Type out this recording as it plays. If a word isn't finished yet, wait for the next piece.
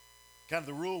kind of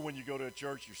the rule when you go to a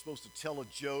church, you're supposed to tell a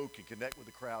joke and connect with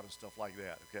the crowd and stuff like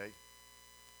that, okay?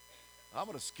 I'm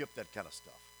going to skip that kind of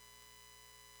stuff.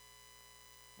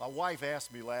 My wife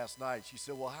asked me last night, she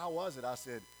said, well, how was it? I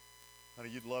said, honey,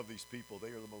 you'd love these people. They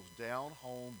are the most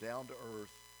down-home, down-to-earth,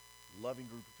 loving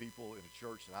group of people in a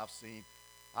church that I've seen.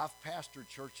 I've pastored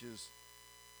churches,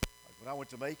 like when I went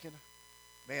to Macon,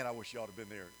 man, I wish y'all had been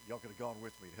there. Y'all could have gone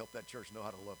with me to help that church know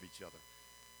how to love each other.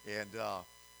 And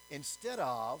instead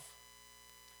of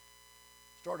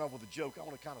starting off with a joke, I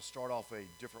want to kind of start off a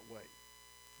different way.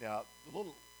 Now, the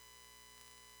little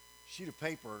sheet of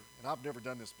paper, and I've never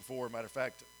done this before. Matter of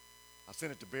fact, I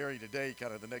sent it to Barry today,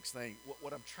 kind of the next thing.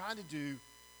 What I'm trying to do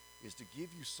is to give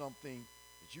you something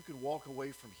that you can walk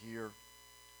away from here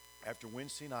after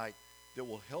Wednesday night that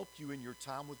will help you in your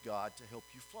time with God to help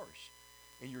you flourish.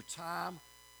 In your time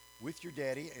with your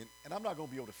daddy, and I'm not going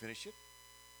to be able to finish it,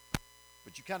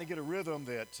 but you kind of get a rhythm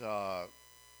that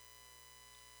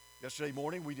yesterday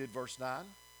morning we did verse 9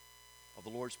 of the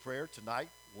Lord's Prayer. Tonight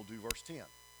we'll do verse 10.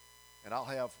 And I'll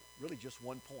have really just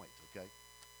one point, okay?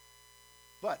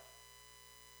 But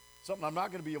something I'm not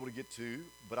going to be able to get to,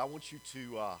 but I want you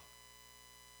to, I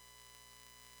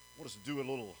want us to do a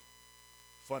little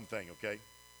fun thing, okay?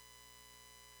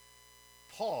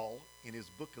 Paul, in his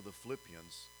book of the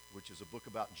Philippians, which is a book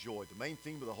about joy, the main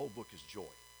theme of the whole book is joy.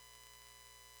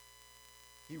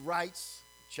 He writes,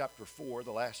 chapter 4,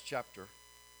 the last chapter,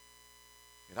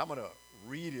 and I'm going to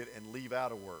read it and leave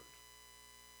out a word.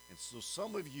 And so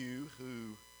some of you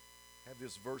who have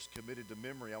this verse committed to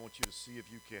memory, I want you to see if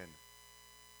you can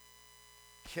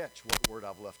catch what word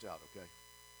I've left out, okay?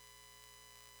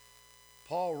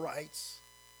 Paul writes,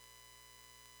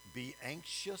 be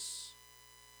anxious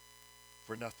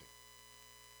for nothing.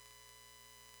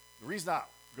 The reason I'm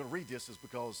going to read this is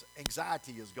because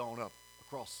anxiety has gone up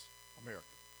across America.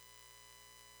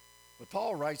 But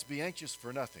Paul writes, be anxious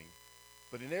for nothing,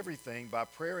 but in everything, by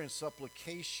prayer and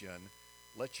supplication,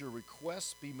 let your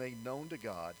requests be made known to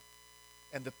God,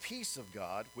 and the peace of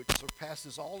God, which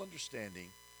surpasses all understanding,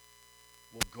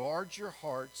 will guard your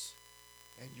hearts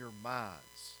and your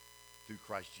minds through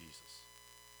Christ Jesus.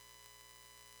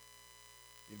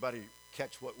 Anybody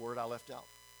catch what word I left out?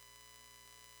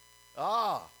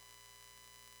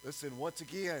 Listen, once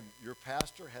again, your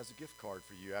pastor has a gift card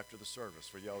for you after the service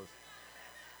for y'all.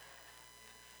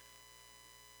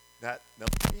 Now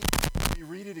let me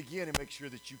read it again and make sure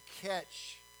that you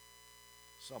catch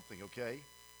something, okay?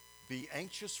 Be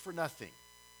anxious for nothing.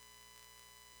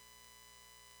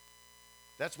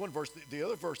 That's one verse. The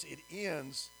other verse, it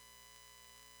ends,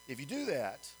 if you do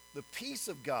that, the peace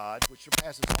of God, which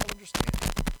surpasses all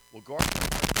understanding, will guard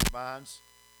your minds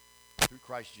through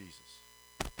Christ Jesus.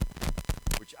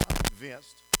 Which I'm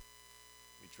convinced,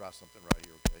 let me try something right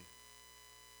here, okay?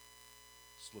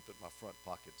 Slip it in my front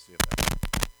pocket, see if that.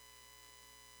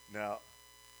 Now,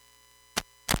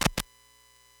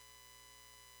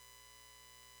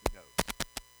 who knows?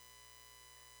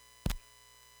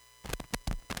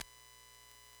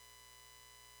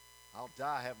 I'll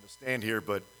die having to stand here,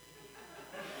 but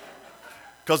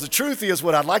because the truth is,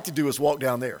 what I'd like to do is walk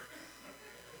down there.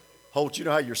 Holt, you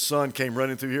know how your son came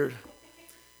running through here?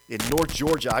 In North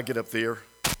Georgia, I get up there.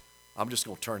 I'm just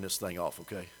going to turn this thing off,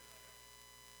 okay?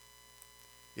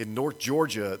 In North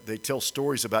Georgia, they tell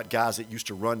stories about guys that used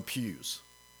to run pews.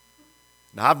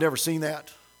 Now, I've never seen that.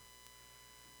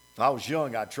 If I was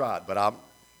young, I'd try it, but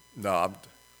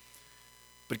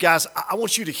but guys, I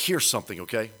want you to hear something,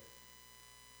 okay?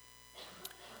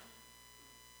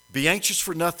 Be anxious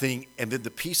for nothing, and then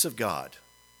the peace of God,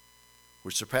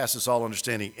 which surpasses all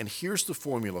understanding. And here's the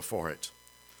formula for it,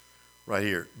 right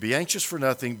here. Be anxious for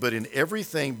nothing, but in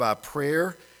everything by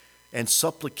prayer and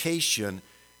supplication.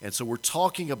 And so we're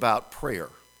talking about prayer.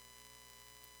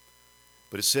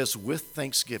 But it says with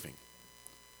thanksgiving.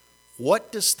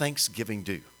 What does thanksgiving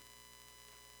do?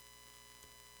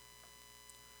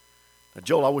 Now,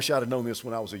 Joel, I wish I'd have known this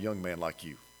when I was a young man like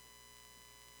you.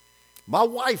 My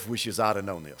wife wishes I'd have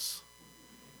known this.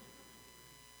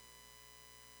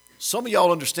 Some of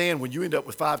y'all understand when you end up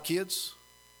with 5 kids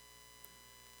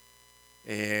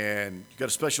and you got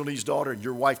a special needs daughter and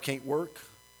your wife can't work,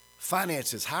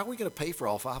 finances, how are we going to pay for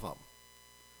all 5 of them?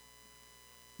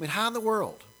 I mean, how in the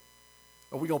world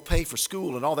are we going to pay for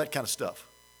school and all that kind of stuff?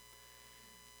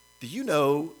 Do you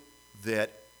know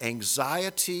that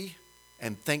anxiety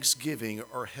and thanksgiving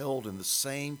are held in the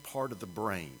same part of the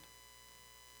brain?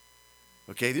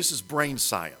 Okay, this is brain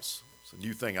science. It's a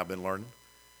new thing I've been learning.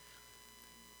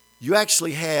 You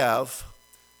actually have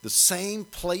the same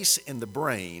place in the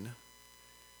brain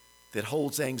that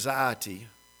holds anxiety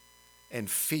and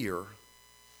fear.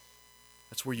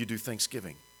 That's where you do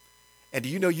thanksgiving. And do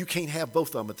you know you can't have both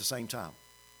of them at the same time?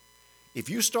 If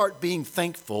you start being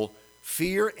thankful,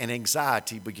 fear and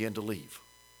anxiety begin to leave.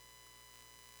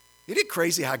 Isn't it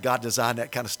crazy how God designed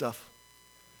that kind of stuff?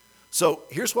 So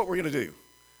here's what we're going to do.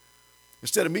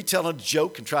 Instead of me telling a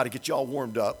joke and try to get you all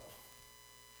warmed up,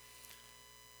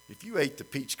 if you ate the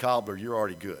peach cobbler, you're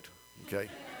already good, okay?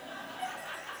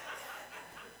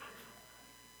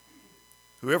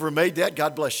 Whoever made that,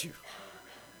 God bless you.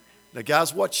 Now,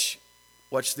 guys, watch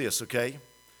this, okay?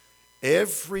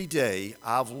 Every day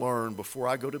I've learned before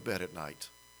I go to bed at night,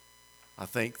 I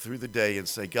think through the day and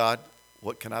say, God,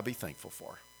 what can I be thankful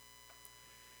for?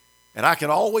 And I can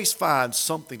always find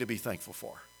something to be thankful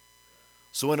for.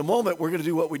 So in a moment, we're going to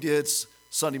do what we did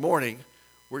Sunday morning,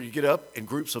 where you get up in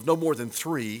groups of no more than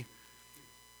 3,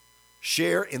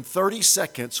 share in 30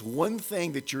 seconds one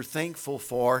thing that you're thankful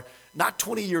for, not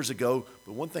 20 years ago,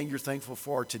 but one thing you're thankful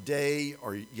for today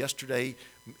or yesterday.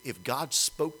 If God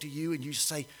spoke to you and you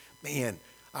say, man,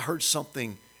 I heard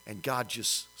something and God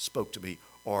just spoke to me,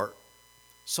 or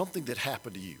something that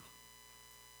happened to you.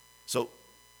 So,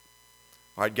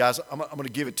 all right, guys, I'm going to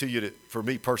give it to you for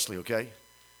me personally, okay?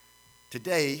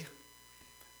 Today,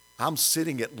 I'm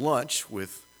sitting at lunch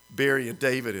with Barry and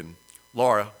David and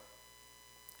Laura,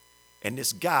 and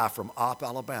this guy from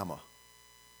Alabama.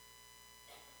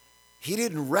 He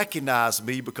didn't recognize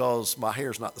me because my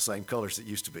hair's not the same color as it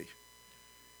used to be.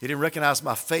 He didn't recognize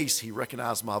my face. He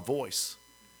recognized my voice.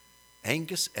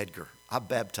 Angus Edgar. I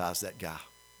baptized that guy.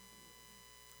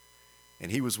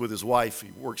 And he was with his wife.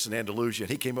 He works in Andalusia,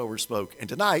 and he came over and spoke. And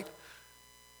tonight,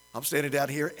 I'm standing down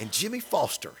here, and Jimmy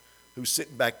Foster, who's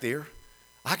sitting back there,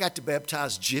 I got to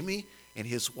baptize Jimmy and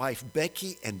his wife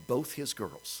Becky and both his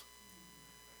girls.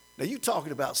 Now, you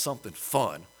talking about something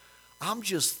fun. I'm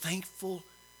just thankful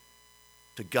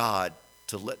to God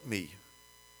to let me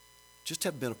just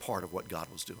have been a part of what God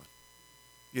was doing.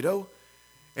 You know?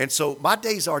 And so my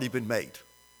day's already been made.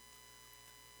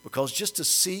 Because just to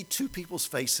see 2 people's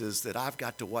faces that I've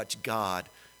got to watch God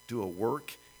do a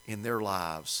work in their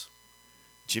lives.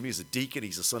 Jimmy's a deacon.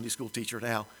 He's a Sunday school teacher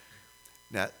now.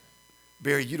 Now,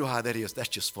 Barry, you know how that is. That's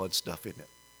just fun stuff, isn't it?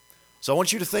 So I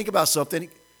want you to think about something.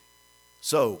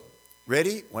 So,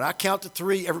 ready? When I count to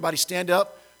 3, everybody stand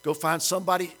up. Go find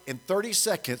somebody in 30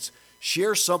 seconds.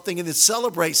 Share something and then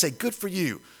celebrate. Say, good for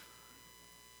you.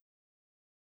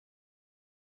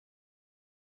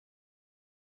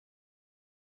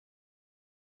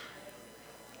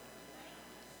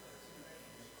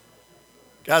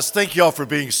 Guys, thank y'all for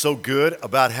being so good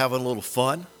about having a little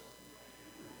fun.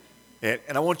 And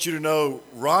I want you to know,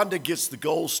 Rhonda gets the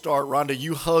gold star. Rhonda,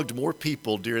 you hugged more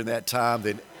people during that time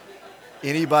than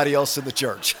anybody else in the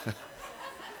church.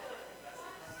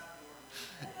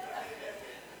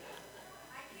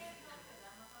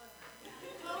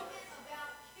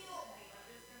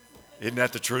 Isn't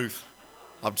that the truth?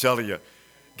 I'm telling you.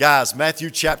 Guys, Matthew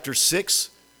chapter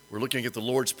 6, we're looking at the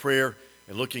Lord's Prayer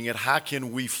and looking at how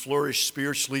can we flourish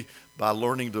spiritually by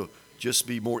learning to just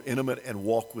be more intimate and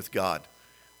walk with God,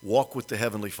 walk with the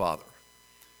Heavenly Father.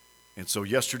 And so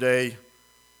yesterday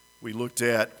we looked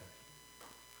at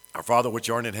our Father which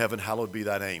art in heaven, hallowed be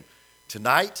thy name.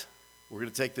 Tonight we're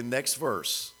going to take the next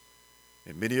verse,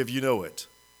 and many of you know it.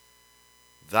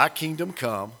 Thy kingdom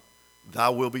come, thy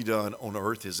will be done on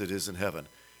earth as it is in heaven.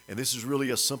 And this is really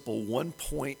a simple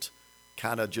 1-point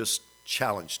kind of just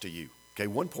challenge to you. Okay,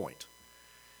 1 point.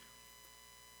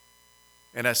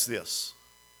 And that's this.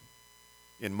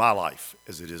 In my life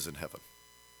as it is in heaven.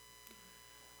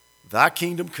 Thy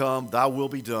kingdom come, thy will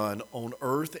be done on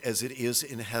earth as it is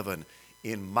in heaven.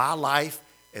 In my life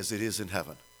as it is in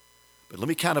heaven. But let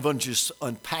me kind of just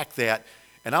unpack that.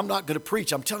 And I'm not going to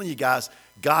preach. I'm telling you guys,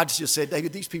 God's just said,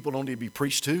 David, these people don't need to be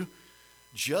preached to.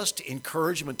 Just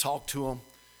encourage them and talk to them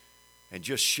and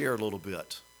just share a little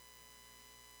bit.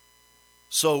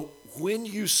 So when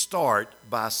you start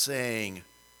by saying,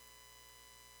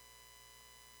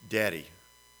 Daddy,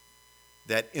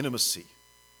 that intimacy,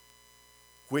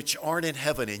 which aren't in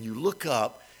heaven, and you look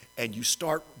up and you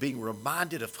start being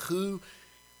reminded of who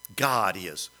God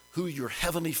is, who your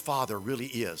Heavenly Father really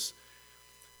is.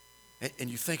 And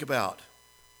you think about,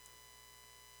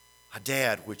 our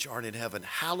Dad, which art in heaven,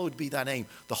 hallowed be thy name.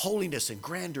 The holiness and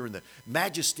grandeur and the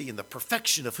majesty and the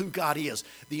perfection of who God is,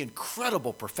 the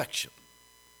incredible perfection.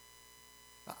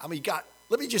 I mean, God,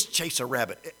 let me just chase a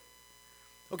rabbit.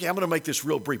 Okay, I'm going to make this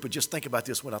real brief, but just think about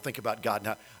this when I think about God.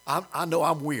 Now, I know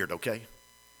I'm weird, okay?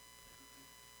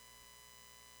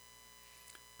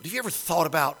 But have you ever thought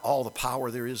about all the power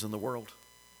there is in the world?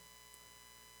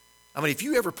 I mean, if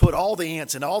you ever put all the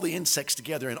ants and all the insects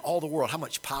together in all the world, how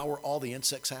much power all the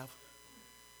insects have?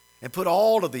 And put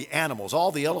all of the animals,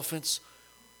 all the elephants,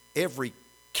 every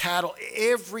cattle,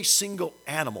 every single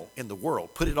animal in the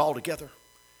world, put it all together,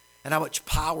 and how much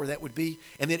power that would be.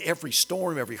 And then every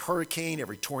storm, every hurricane,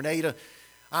 every tornado.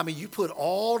 I mean, you put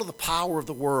all of the power of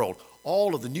the world,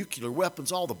 all of the nuclear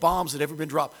weapons, all the bombs that have ever been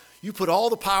dropped, you put all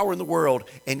the power in the world,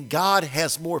 and God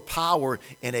has more power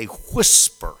in a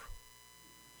whisper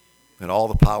than all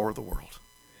the power of the world.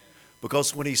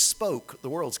 Because when he spoke, the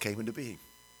worlds came into being.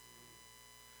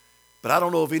 But I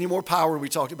don't know of any more power, we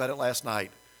talked about it last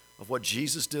night, of what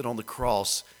Jesus did on the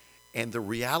cross, and the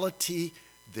reality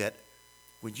that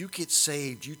when you get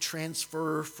saved, you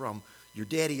transfer from your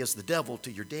daddy as the devil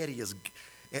to your daddy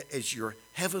as your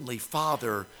heavenly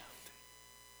Father.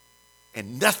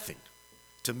 And nothing,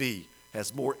 to me,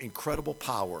 has more incredible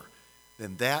power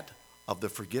than that of the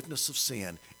forgiveness of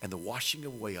sin and the washing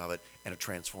away of it and a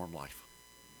transformed life.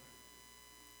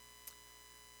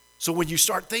 So when you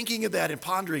start thinking of that and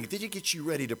pondering, then it gets you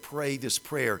ready to pray this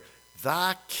prayer,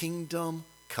 thy kingdom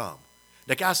come.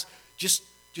 Now guys, just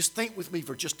think with me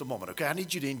for just a moment, okay? I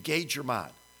need you to engage your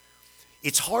mind.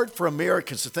 It's hard for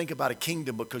Americans to think about a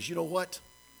kingdom because you know what?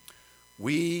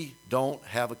 We don't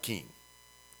have a king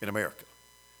in America.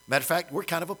 Matter of fact, we're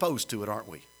kind of opposed to it, aren't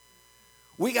we?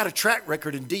 We got a track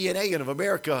record in DNA of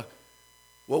America.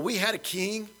 Well, we had a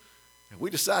king, and we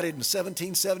decided in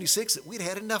 1776 that we'd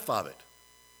had enough of it.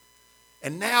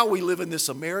 And now we live in this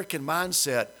American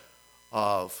mindset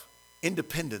of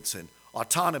independence and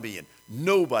autonomy, and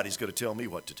nobody's going to tell me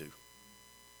what to do.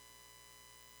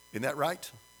 Isn't that right?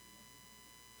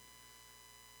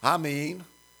 I mean,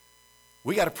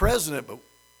 we got a president, but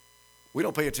we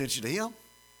don't pay attention to him.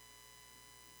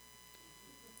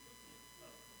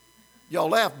 Y'all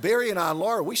laugh. Barry and I and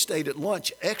Laura, we stayed at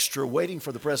lunch extra waiting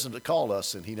for the president to call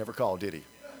us, and he never called, did he?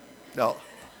 No.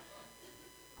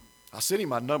 I sent him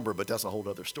my number, but that's a whole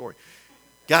other story.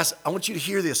 Guys, I want you to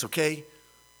hear this, okay?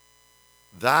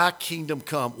 Thy kingdom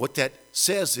come. What that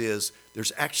says is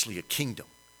there's actually a kingdom.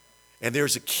 And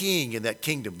there's a king in that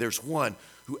kingdom. There's one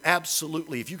who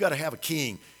absolutely, if you got to have a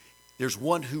king, there's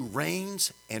one who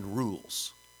reigns and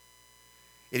rules.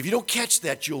 And if you don't catch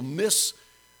that, you'll miss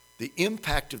the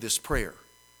impact of this prayer.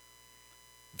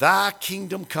 Thy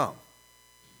kingdom come.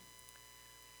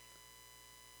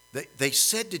 They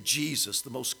said to Jesus, the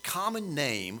most common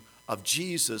name of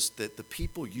Jesus that the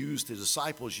people used, the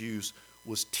disciples used,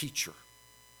 was teacher.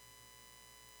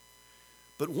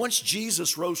 But once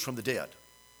Jesus rose from the dead,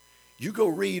 you go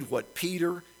read what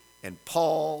Peter and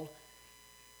Paul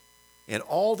and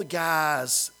all the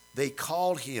guys, they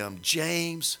called him,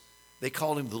 James, they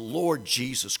called him the Lord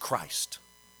Jesus Christ.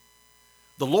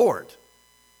 The Lord.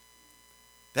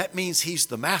 That means he's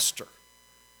the master.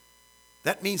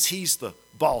 That means he's the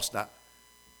boss. Now,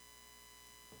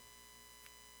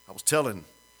 I was telling,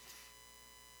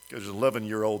 there's an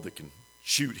 11-year-old that can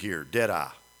shoot here, dead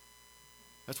eye.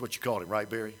 That's what you called him, right,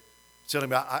 Barry? Telling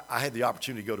him I had the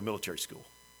opportunity to go to military school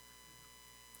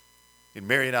in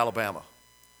Marion, Alabama.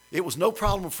 It was no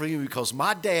problem for me because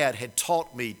my dad had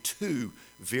taught me two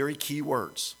very key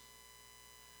words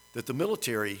that the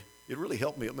military, it really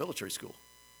helped me at military school.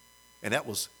 And that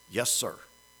was, yes, sir.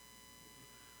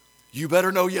 You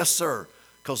better know yes, sir,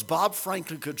 because Bob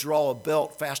Franklin could draw a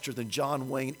belt faster than John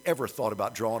Wayne ever thought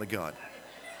about drawing a gun.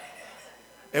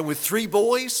 And with 3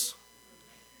 boys,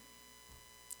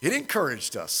 it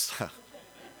encouraged us.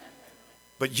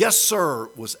 But yes, sir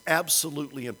was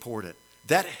absolutely important.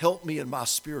 That helped me in my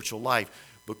spiritual life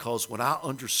because when I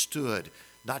understood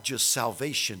not just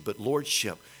salvation, but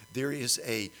lordship, there is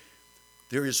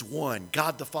one,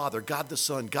 God the Father, God the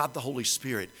Son, God the Holy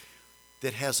Spirit,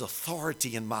 that has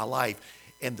authority in my life.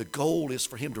 And the goal is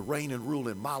for him to reign and rule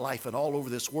in my life and all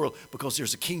over this world because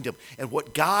there's a kingdom. And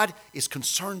what God is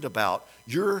concerned about,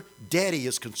 your daddy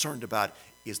is concerned about,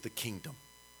 is the kingdom.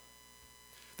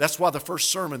 That's why the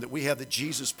first sermon that we have that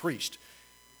Jesus preached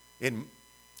in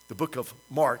the book of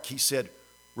Mark, he said,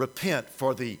 repent,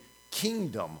 for the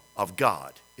kingdom of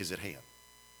God is at hand.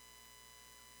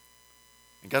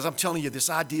 And guys, I'm telling you, this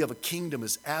idea of a kingdom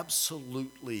is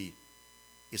absolutely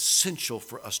essential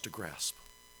for us to grasp.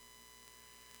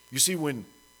 You see, when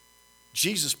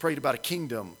Jesus prayed about a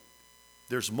kingdom,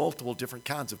 there's multiple different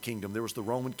kinds of kingdom. There was the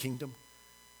Roman kingdom.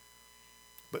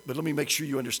 But let me make sure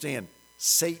you understand,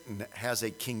 Satan has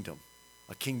a kingdom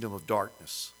of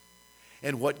darkness.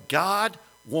 And what God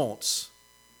wants,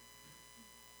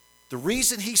 the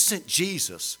reason he sent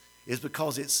Jesus is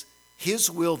because it's his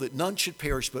will that none should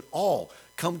perish, but all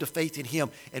come to faith in him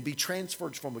and be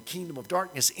transferred from a kingdom of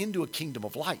darkness into a kingdom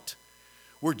of light,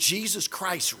 where Jesus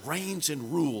Christ reigns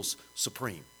and rules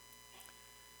supreme.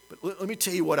 But let me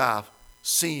tell you what I've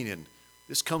seen, and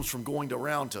this comes from going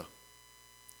around to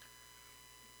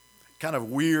kind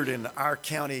of weird in our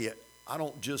county. I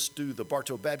don't just do the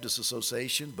Bartow Baptist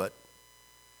Association, but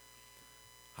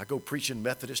I go preach in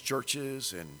Methodist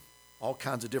churches and all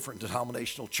kinds of different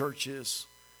denominational churches.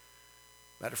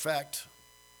 Matter of fact,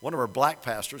 one of our black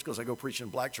pastors, because I go preach in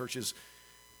black churches,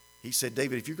 he said,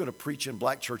 David, if you're going to preach in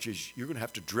black churches, you're going to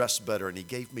have to dress better. And he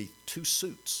gave me 2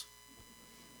 suits.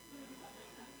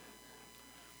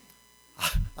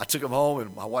 I took them home,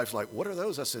 and my wife's like, what are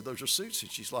those? I said, those are suits.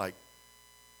 And she's like,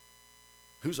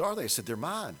 whose are they? I said, they're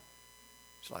mine.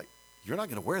 She's like, you're not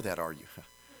going to wear that, are you?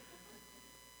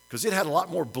 Because it had a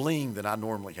lot more bling than I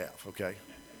normally have, okay?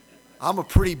 I'm a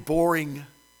pretty boring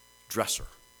dresser.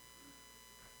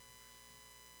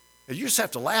 And you just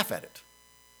have to laugh at it.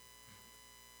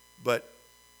 But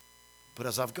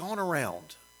as I've gone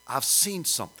around, I've seen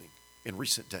something in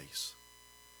recent days.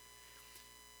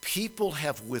 People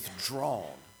have withdrawn.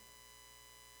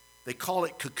 They call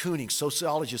it cocooning.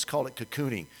 Sociologists call it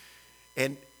cocooning.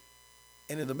 And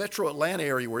in the metro Atlanta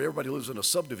area where everybody lives in a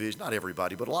subdivision, not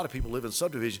everybody, but a lot of people live in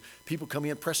subdivision, people come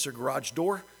in, press their garage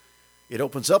door, it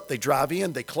opens up, they drive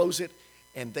in, they close it,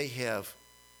 and they have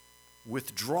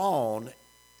withdrawn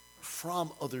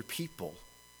from other people.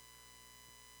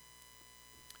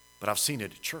 But I've seen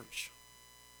it at church.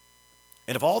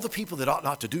 And of all the people that ought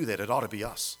not to do that, it ought to be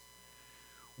us.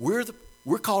 We're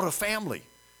called a family.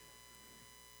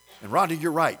 And Rhonda,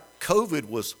 you're right. COVID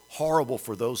was horrible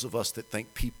for those of us that think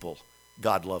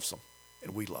God loves them,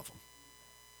 and we love them.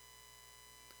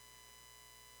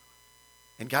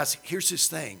 And guys, here's this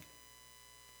thing.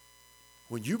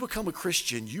 When you become a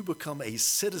Christian, you become a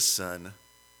citizen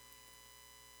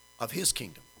of His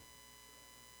kingdom.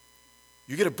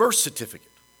 You get a birth certificate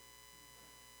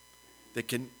that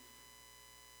can,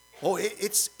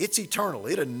 it's eternal.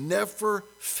 It'll never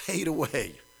fade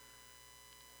away.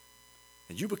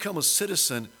 And you become a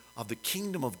citizen of the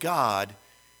kingdom of God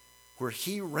where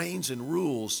He reigns and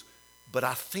rules. But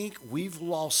I think we've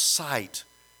lost sight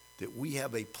that we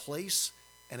have a place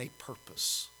and a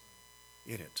purpose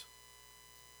in it.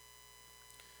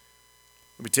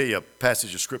 Let me tell you a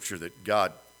passage of scripture that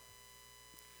God,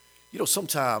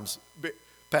 sometimes,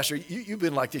 Pastor, you've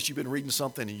been like this. You've been reading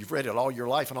something and you've read it all your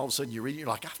life, and all of a sudden you read it, you're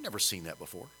like, I've never seen that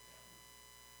before.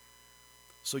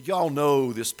 So y'all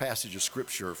know this passage of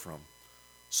scripture from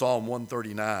Psalm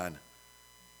 139,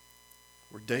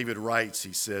 where David writes,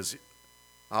 he says,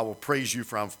 I will praise you,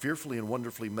 for I'm fearfully and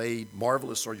wonderfully made.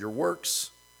 Marvelous are your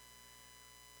works,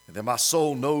 and that my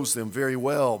soul knows them very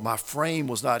well. My frame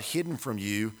was not hidden from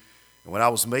you, and when I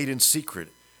was made in secret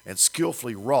and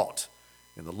skillfully wrought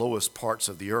in the lowest parts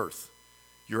of the earth.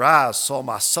 Your eyes saw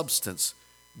my substance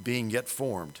being yet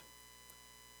formed.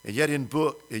 And yet in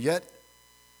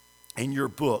your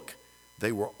book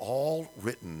they were all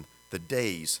written, the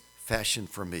days fashioned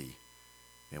for me.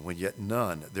 And when yet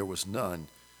there was none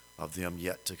of them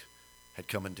yet had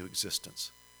come into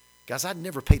existence. Guys, I'd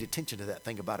never paid attention to that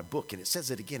thing about a book, and it says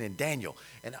it again in Daniel.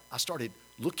 And I started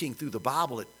looking through the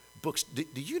Bible at books. Do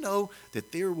you know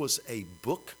that there was a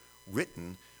book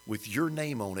written with your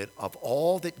name on it of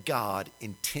all that God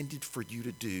intended for you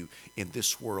to do in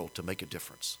this world to make a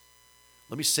difference?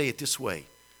 Let me say it this way.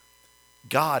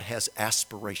 God has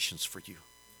aspirations for you.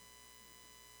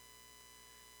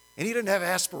 And He doesn't have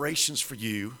aspirations for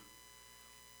you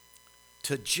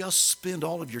to just spend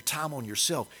all of your time on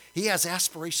yourself. He has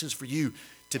aspirations for you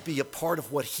to be a part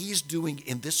of what He's doing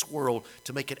in this world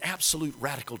to make an absolute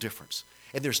radical difference.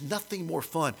 And there's nothing more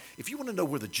fun. If you want to know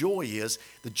where the joy is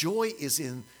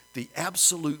in the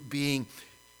absolute being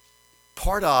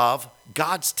part of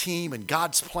God's team and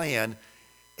God's plan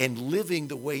and living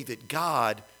the way that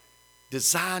God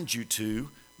designed you to.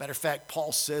 Matter of fact,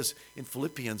 Paul says in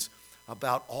Philippians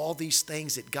about all these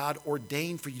things that God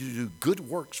ordained for you to do, good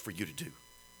works for you to do,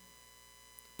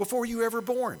 before you were ever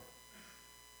born.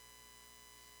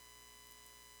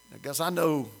 Now, guys, I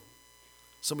know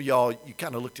some of y'all, you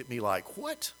kind of looked at me like,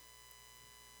 what?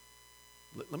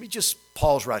 Let me just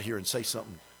pause right here and say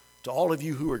something to all of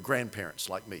you who are grandparents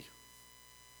like me.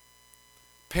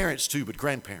 Parents too, but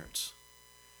grandparents.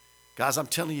 Guys, I'm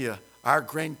telling you, our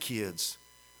grandkids,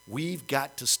 we've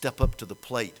got to step up to the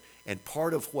plate. And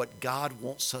part of what God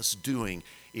wants us doing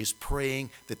is praying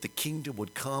that the kingdom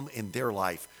would come in their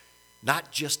life.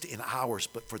 Not just in ours,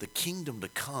 but for the kingdom to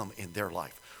come in their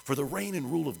life. For the reign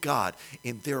and rule of God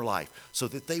in their life. So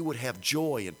that they would have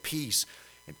joy and peace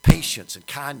and patience and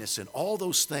kindness and all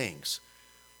those things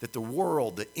that the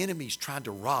world, the enemy's trying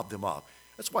to rob them of.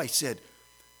 That's why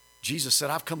Jesus said,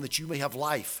 I've come that you may have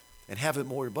life and have it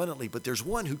more abundantly. But there's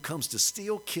one who comes to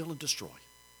steal, kill, and destroy.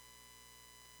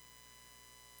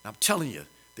 I'm telling you,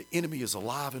 the enemy is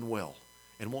alive and well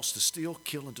and wants to steal,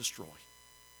 kill, and destroy.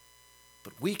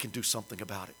 but we can do something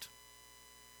about it.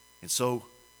 And so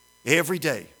every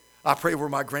day I pray over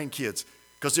my grandkids,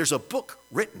 because there's a book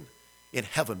written in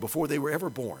heaven before they were ever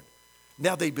born.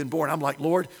 Now they've been born. I'm like,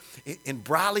 Lord, in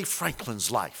Briley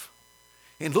Franklin's life,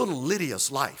 in little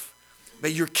Lydia's life, may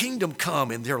your kingdom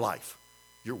come in their life.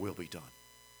 Your will be done.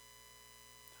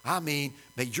 I mean,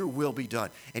 may your will be done.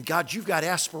 And God, you've got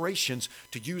aspirations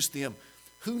to use them.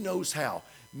 Who knows how?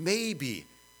 Maybe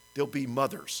they'll be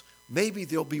mothers. Maybe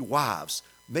they'll be wives.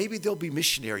 Maybe they'll be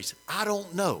missionaries. I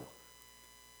don't know.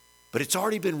 But it's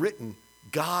already been written,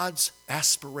 God's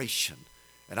aspiration.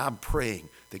 And I'm praying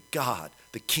that God,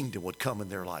 the kingdom, would come in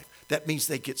their life. That means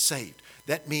they get saved.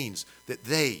 That means that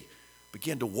they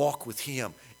begin to walk with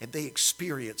him and they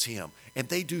experience him. And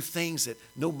they do things that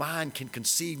no mind can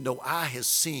conceive, no eye has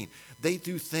seen. They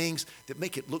do things that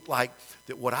make it look like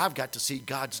that what I've got to see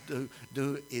God's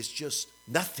do is just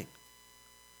nothing.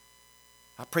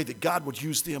 I pray that God would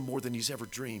use them more than he's ever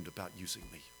dreamed about using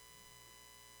me.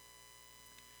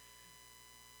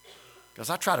 Because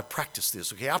I try to practice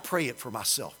this, okay? I pray it for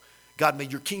myself. God, may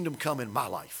your kingdom come in my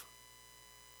life.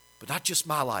 But not just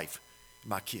my life,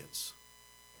 my kids.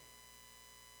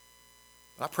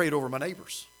 I pray it over my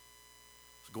neighbors.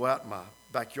 So go out in my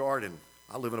backyard, and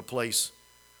I live in a place.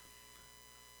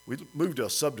 We moved to a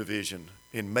subdivision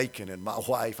in Macon, and my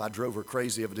wife, I drove her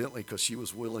crazy evidently because she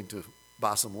was willing to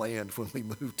buy some land when we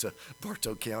moved to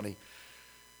Bartow County.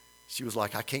 She was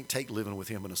like, I can't take living with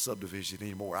him in a subdivision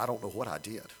anymore. I don't know what I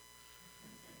did.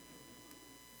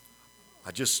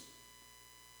 I just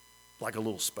like a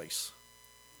little space.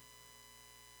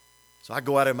 So I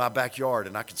go out in my backyard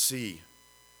and I can see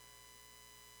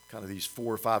kind of these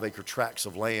 4 or 5 acre tracts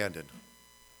of land, and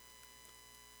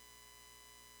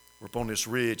we're up on this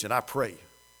ridge, and I pray,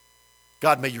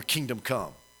 God, may your kingdom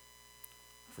come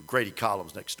for Grady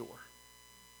Collins next door.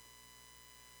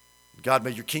 God,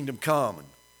 may your kingdom come. And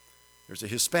there's a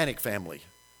Hispanic family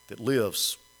that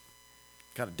lives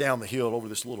kind of down the hill over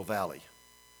this little valley.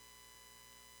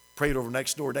 Prayed over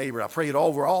next door neighbor. I prayed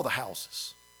over all the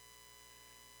houses.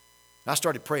 And I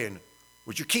started praying,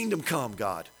 would your kingdom come,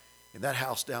 God, in that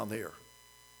house down there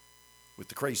with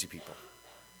the crazy people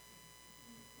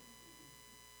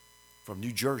from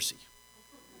New Jersey.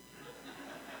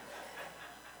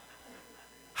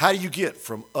 How do you get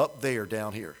from up there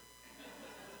down here?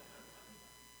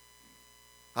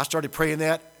 I started praying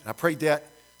that, and I prayed that.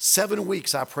 7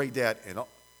 weeks I prayed that, and there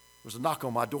was a knock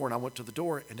on my door, and I went to the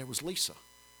door, and there was Lisa.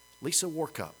 Lisa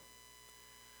Warcup.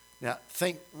 Now,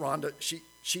 think, Rhonda,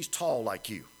 she's tall like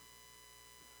you,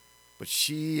 but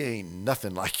she ain't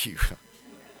nothing like you.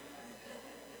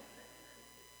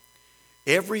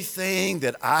 Everything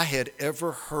that I had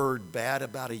ever heard bad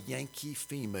about a Yankee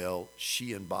female,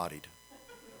 she embodied.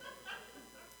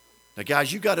 Now,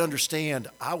 guys, you got to understand,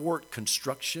 I worked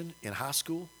construction in high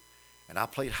school, and I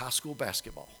played high school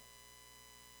basketball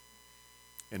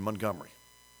in Montgomery.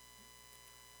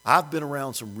 I've been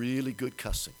around some really good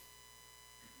cussing.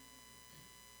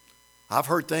 I've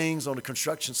heard things on the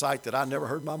construction site that I never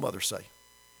heard my mother say.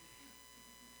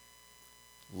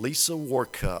 Lisa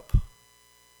Warcup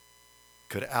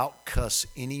could out-cuss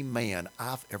any man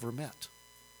I've ever met.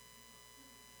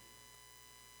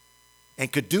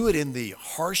 And could do it in the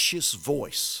harshest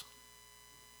voice.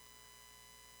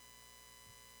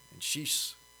 And she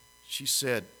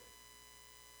said,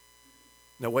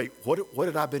 now wait, what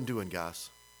had I been doing, guys?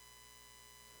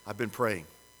 I've been praying.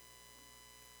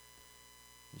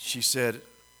 And she said,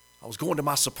 I was going to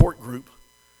my support group.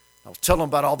 I was telling them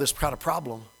about all this kind of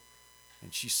problem.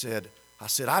 And she said,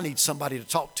 I need somebody to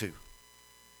talk to.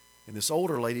 And this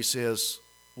older lady says,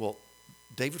 well,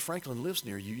 David Franklin lives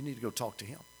near you. You need to go talk to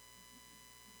him.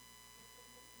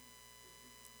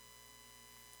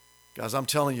 Guys, I'm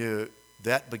telling you,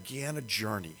 that began a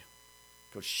journey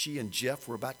because she and Jeff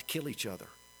were about to kill each other.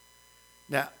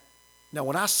 Now,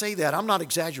 when I say that, I'm not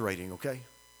exaggerating, okay?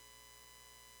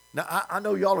 Now, I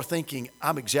know y'all are thinking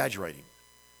I'm exaggerating.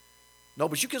 No,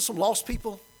 but you get some lost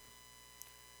people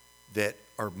that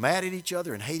are mad at each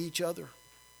other and hate each other,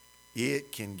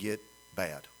 it can get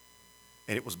bad.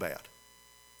 And it was bad.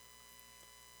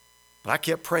 But I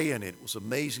kept praying. It was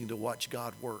amazing to watch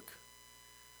God work.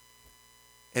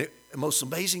 And the most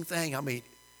amazing thing, I mean,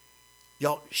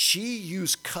 y'all, she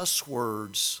used cuss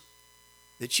words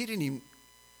that she didn't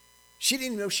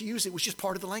even know she used. It was just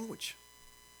part of the language.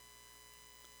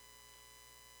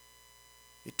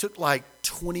 It took like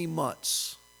 20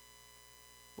 months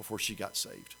before she got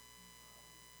saved.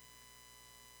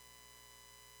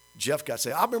 Jeff got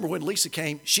saved. I remember when Lisa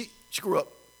came, she grew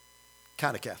up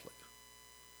kind of Catholic.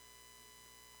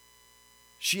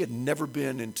 She had never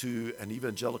been into an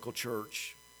evangelical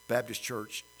church, Baptist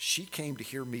Church. She came to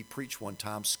hear me preach one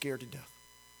time, scared to death.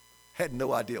 Had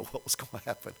no idea what was going to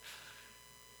happen.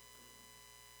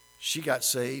 She got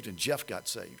saved and Jeff got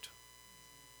saved.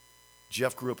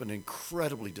 Jeff grew up in an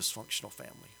incredibly dysfunctional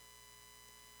family.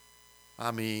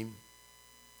 I mean,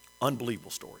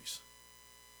 unbelievable stories.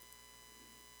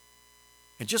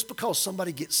 And just because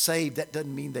somebody gets saved, that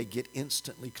doesn't mean they get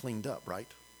instantly cleaned up, right?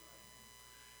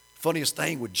 Funniest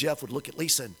thing would Jeff would look at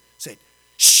Lisa and say,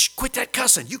 "Shh, quit that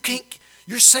cussing.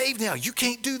 You're saved now. You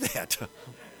can't do that."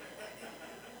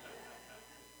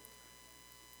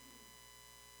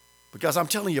 Because I'm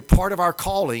telling you, part of our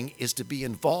calling is to be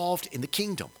involved in the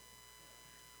kingdom.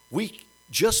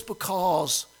 Just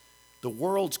because the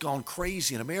world's gone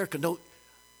crazy in America, no,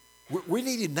 we're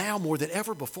needed now more than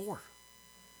ever before.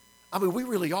 I mean, we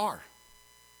really are.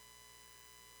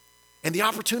 And the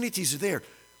opportunities are there.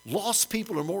 Lost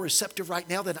people are more receptive right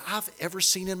now than I've ever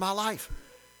seen in my life.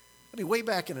 I mean, way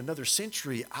back in another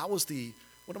century,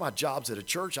 one of my jobs at a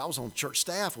church, I was on church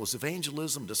staff, was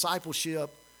evangelism,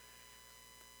 discipleship.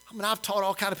 I mean, I've taught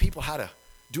all kind of people how to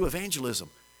do evangelism.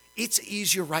 It's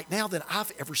easier right now than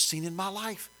I've ever seen in my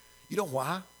life. You know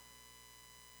why?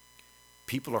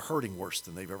 People are hurting worse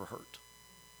than they've ever hurt.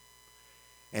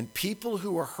 And people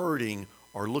who are hurting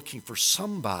are looking for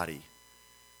somebody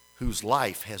whose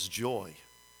life has joy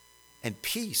and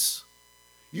peace.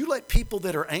 You let people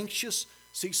that are anxious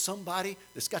see somebody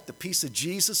that's got the peace of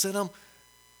Jesus in them,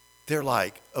 they're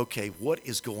like, okay, what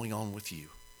is going on with you?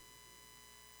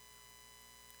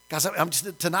 Guys,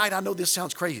 tonight, I know this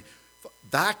sounds crazy.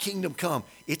 Thy kingdom come.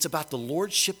 It's about the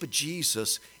lordship of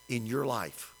Jesus in your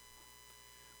life.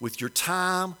 With your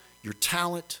time, your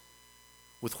talent,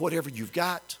 with whatever you've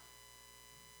got.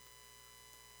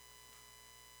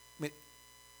 I mean,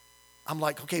 I'm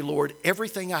like, okay, Lord,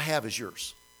 everything I have is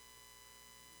yours.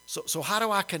 So how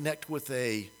do I connect with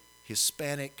a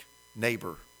Hispanic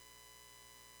neighbor?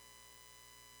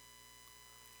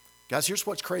 Guys, here's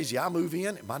what's crazy. I move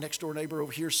in, and my next door neighbor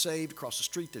over here is saved. Across the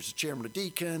street, there's a chairman of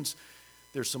deacons.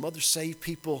 There's some other saved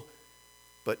people.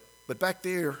 But back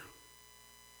there,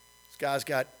 this guy's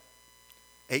got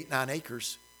 8-9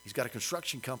 acres. He's got a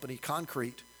construction company,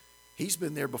 concrete. He's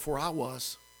been there before I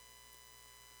was.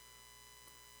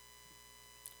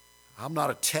 I'm not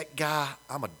a tech guy.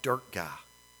 I'm a dirt guy.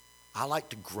 I like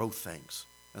to grow things.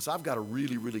 And so I've got a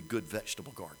really, really good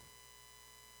vegetable garden.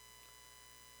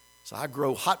 So I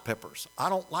grow hot peppers. I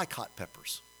don't like hot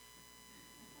peppers.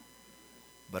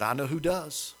 But I know who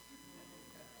does.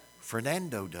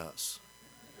 Fernando does.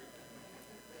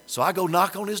 So I go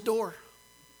knock on his door.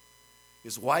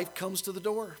 His wife comes to the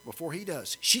door before he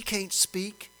does. She can't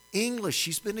speak English.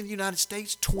 She's been in the United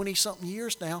States 20-something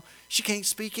years now. She can't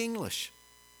speak English.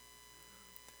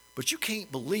 But you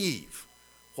can't believe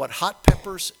what hot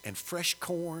peppers and fresh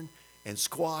corn and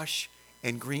squash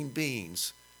and green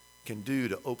beans can do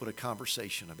to open a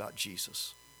conversation about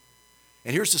Jesus.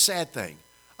 And here's the sad thing.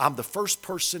 I'm the first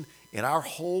person in our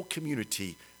whole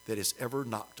community that has ever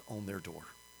knocked on their door.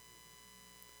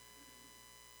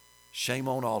 Shame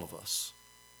on all of us.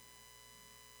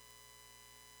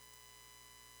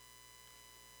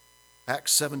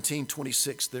 Acts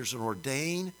 17:26, there's an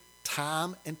ordained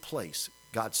time and place.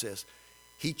 God says,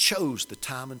 He chose the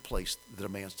time and place that a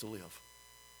man's to live.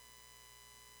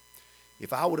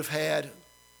 If I'd have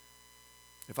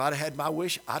had my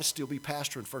wish, I'd still be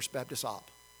pastor in First Baptist Op.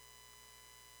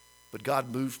 But God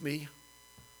moved me.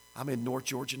 I'm in North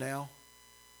Georgia now.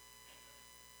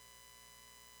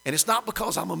 And it's not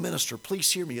because I'm a minister.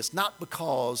 Please hear me. It's not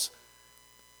because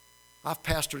I've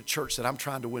pastored a church that I'm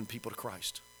trying to win people to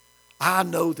Christ. I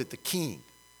know that the King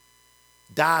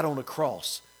died on a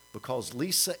cross because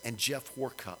Lisa and Jeff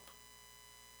Warcup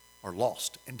are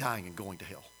lost and dying and going to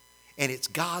hell. And it's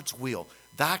God's will.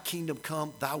 Thy kingdom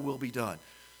come, thy will be done.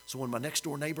 So when my next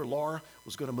door neighbor, Laura,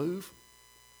 was going to move,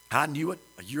 I knew it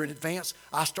a year in advance.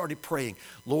 I started praying,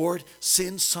 Lord,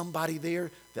 send somebody there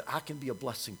that I can be a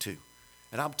blessing to.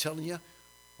 And I'm telling you,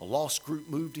 a lost group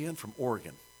moved in from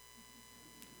Oregon.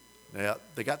 Now,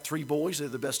 they got 3 boys. They're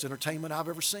the best entertainment I've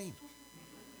ever seen.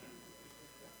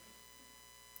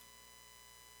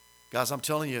 Guys, I'm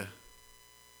telling you,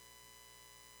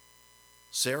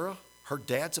 Sarah, her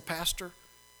dad's a pastor,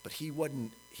 but he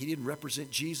didn't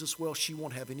represent Jesus well. She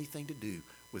won't have anything to do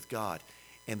with God.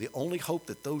 And the only hope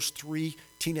that those 3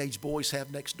 teenage boys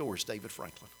have next door is David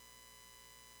Franklin.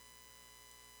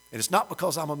 And it's not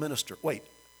because I'm a minister. Wait.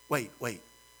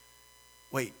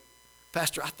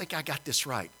 Pastor, I think I got this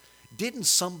right. Didn't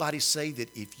somebody say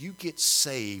that if you get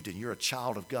saved and you're a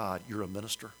child of God, you're a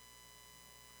minister?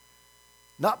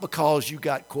 Not because you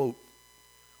got, quote,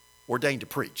 ordained to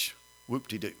preach.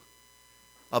 Whoop-de-doo.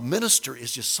 A minister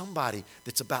is just somebody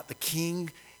that's about the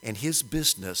king and his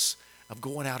business of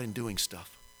going out and doing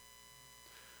stuff.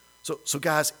 So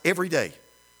guys, every day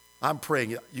I'm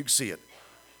praying, you can see it.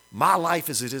 My life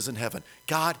as it is in heaven.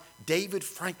 God, David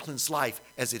Franklin's life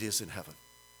as it is in heaven.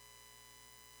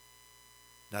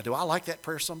 Now, do I like that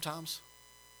prayer sometimes?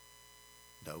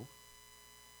 No.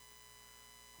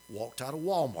 Walked out of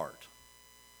Walmart.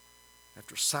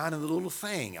 After signing the little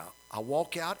thing, I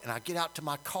walk out and I get out to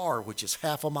my car, which is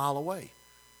half a mile away,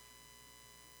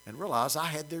 and realize I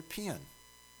had their pen.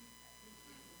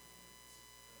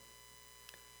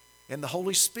 And the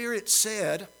Holy Spirit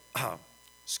said,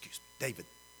 excuse me, David,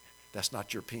 that's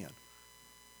not your pen.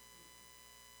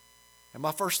 And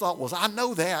my first thought was, I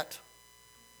know that.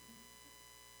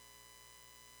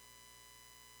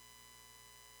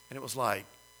 And it was like,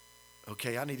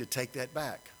 okay, I need to take that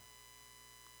back.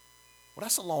 Well,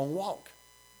 that's a long walk.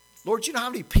 Lord, you know how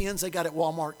many pens they got at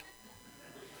Walmart?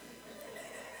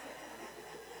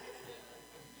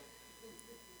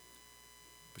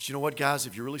 But you know what, guys?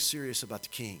 If you're really serious about the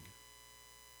king,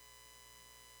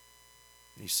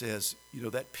 and he says, you know,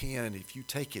 that pen, if you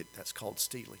take it, that's called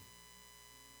stealing.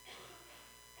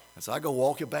 And so I go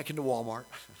walking back into Walmart.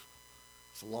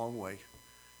 It's a long way.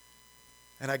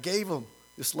 And I gave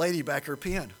this lady back her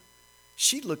pen.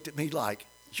 She looked at me like,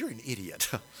 you're an idiot.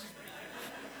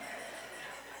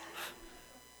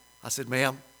 I said,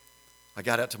 ma'am, I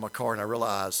got out to my car and I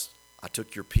realized I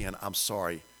took your pen. I'm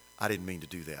sorry. I didn't mean to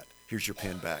do that. Here's your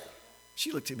pen back.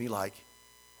 She looked at me like,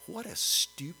 what a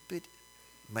stupid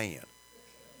man.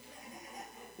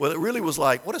 Well, it really was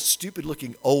like, what a stupid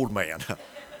looking old man.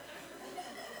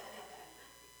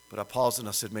 But I paused and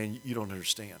I said, man, you don't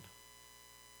understand.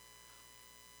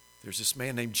 There's this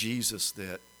man named Jesus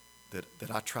that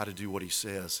I try to do what he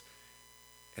says.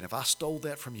 And if I stole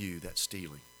that from you, that's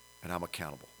stealing. And I'm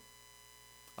accountable.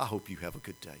 I hope you have a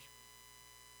good day.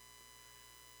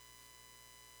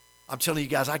 I'm telling you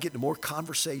guys, I get into more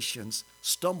conversations,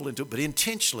 stumble into it, but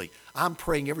intentionally, I'm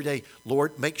praying every day,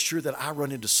 Lord, make sure that I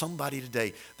run into somebody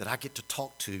today that I get to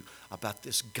talk to about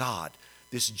this God,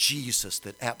 this Jesus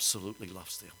that absolutely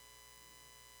loves them.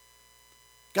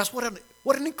 Guys, what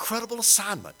an incredible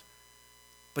assignment.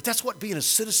 But that's what being a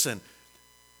citizen,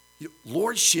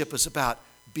 lordship is about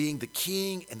being the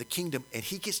king and the kingdom, and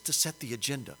he gets to set the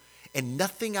agenda. And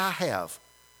nothing I have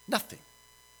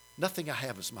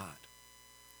is mine.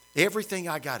 Everything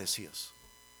I got is his.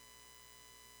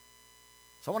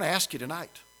 So I want to ask you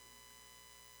tonight,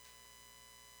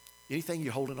 anything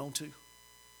you're holding on to?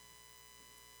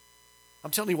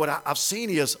 I'm telling you what I've seen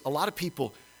is a lot of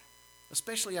people,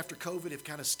 especially after COVID, have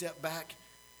kind of stepped back.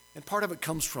 And part of it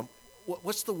comes from,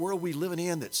 what's the world we living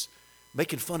in that's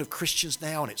making fun of Christians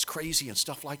now and it's crazy and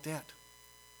stuff like that?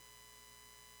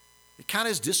 It kind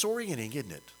of is disorienting,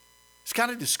 isn't it? It's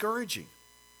kind of discouraging.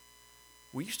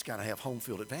 We used to kind of have home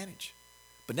field advantage.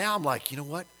 But now I'm like, you know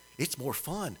what? It's more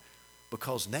fun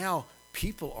because now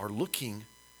people are looking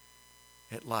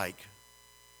at like,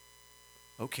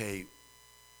 okay,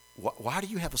 why do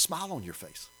you have a smile on your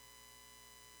face?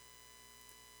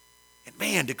 And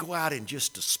man, to go out and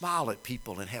just to smile at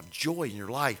people and have joy in your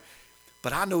life.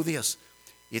 But I know this,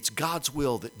 it's God's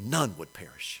will that none would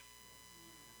perish.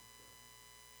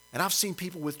 And I've seen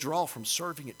people withdraw from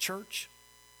serving at church.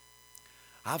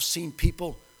 I've seen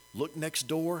people look next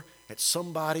door at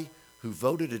somebody who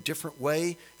voted a different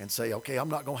way and say, okay, I'm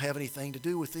not going to have anything to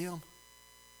do with them.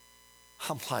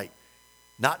 I'm like,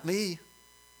 not me.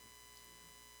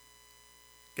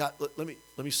 God, let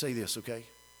me say this, okay?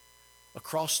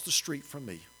 Across the street from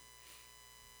me,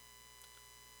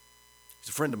 he's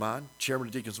a friend of mine, chairman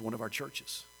of deacons of one of our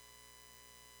churches.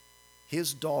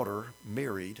 His daughter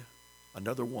married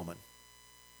another woman.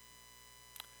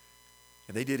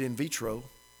 And they did in vitro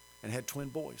and had twin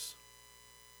boys.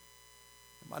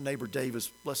 And my neighbor Dave,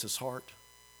 bless his heart.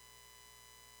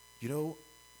 You know,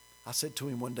 I said to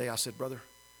him one day, I said, brother,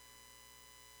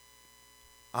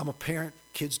 I'm a parent.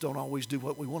 Kids don't always do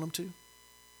what we want them to.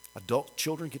 Adult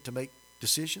children get to make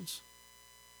decisions.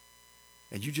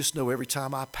 And you just know every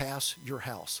time I pass your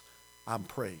house, I'm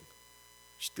praying.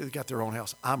 They got their own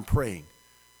house. I'm praying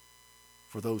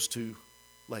for those two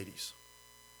ladies.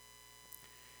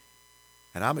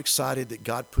 And I'm excited that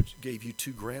God gave you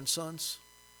two grandsons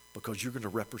because you're going to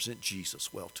represent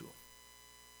Jesus well to them.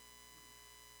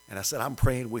 And I said, I'm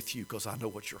praying with you because I know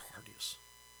what your heart is.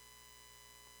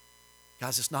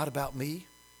 Guys, it's not about me.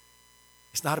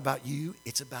 It's not about you.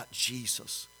 It's about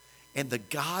Jesus. And the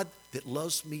God that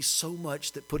loves me so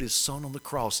much that put his son on the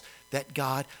cross, that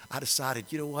God, I decided,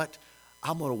 you know what?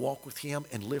 I'm going to walk with him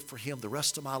and live for him the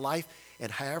rest of my life.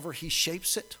 And however he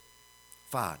shapes it,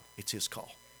 fine, it's his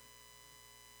call.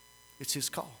 It's his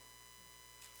call.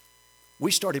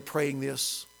 We started praying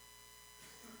this,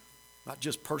 not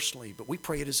just personally, but we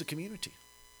pray it as a community.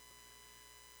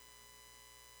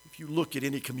 If you look at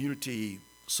any community,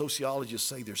 sociologists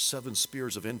say there's 7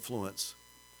 spheres of influence,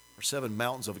 or 7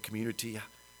 mountains of a community.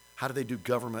 How do they do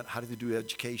government? How do they do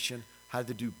education? How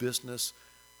do they do business?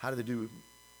 How do they do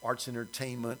arts and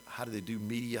entertainment? How do they do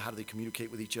media? How do they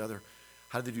communicate with each other?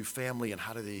 How do they do family? And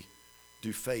how do they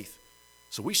do faith?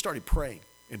 So we started praying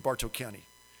in Bartow County.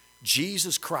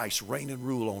 Jesus Christ reign and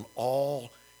rule on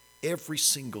every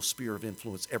single sphere of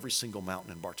influence, every single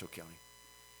mountain in Bartow County.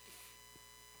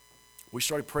 We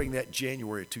started praying that in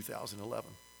January of 2011.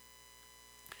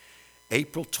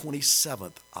 April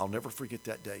 27th, I'll never forget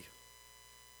that day.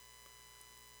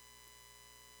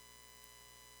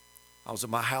 I was at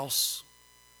my house.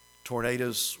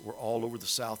 Tornadoes were all over the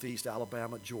southeast,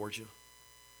 Alabama, Georgia.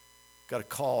 Got a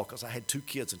call because I had 2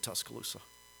 kids in Tuscaloosa.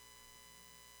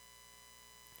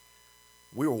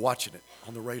 We were watching it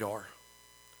on the radar.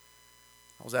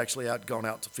 I was actually gone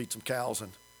out to feed some cows,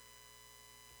 and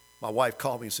my wife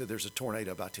called me and said, there's a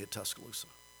tornado about to hit Tuscaloosa.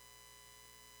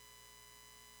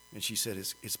 And she said,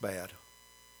 it's bad.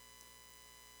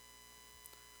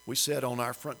 We sat on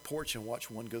our front porch and watched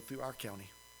one go through our county.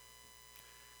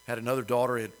 Had another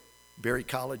daughter at Barry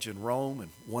College in Rome, and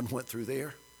one went through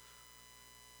there.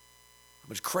 It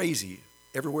was crazy.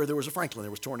 Everywhere there was a Franklin,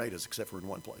 there was tornadoes except for in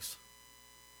one place.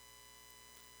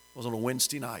 It was on a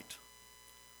Wednesday night.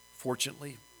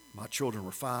 Fortunately, my children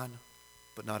were fine,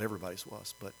 but not everybody's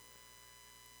was. But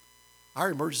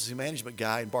our emergency management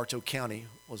guy in Bartow County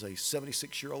was a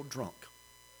 76-year-old drunk,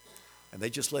 and they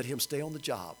just let him stay on the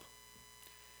job.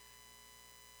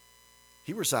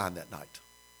 He resigned that night.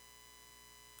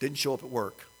 Didn't show up at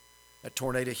work. That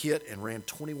tornado hit and ran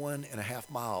 21 and a half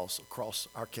miles across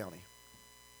our county.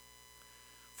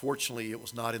 Fortunately, it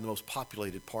was not in the most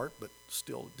populated part, but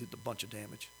still did a bunch of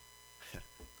damage.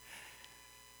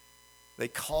 They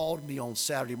called me on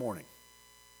Saturday morning.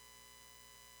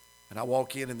 And I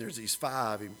walk in, and there's these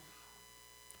 5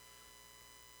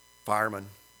 firemen.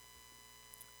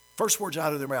 First words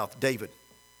out of their mouth, David,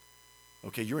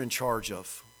 okay, you're in charge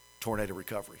of tornado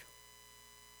recovery.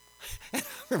 And I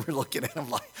remember looking at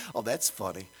them like, oh, that's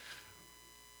funny.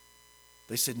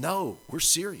 They said, no, we're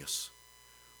serious.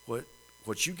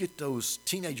 What you get those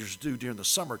teenagers to do during the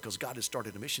summer, because God has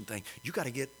started a mission thing, you got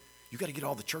to get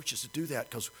all the churches to do that,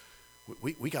 because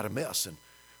we got a mess, and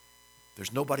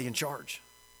there's nobody in charge.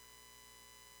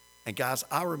 And guys,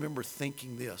 I remember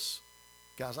thinking this.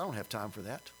 Guys, I don't have time for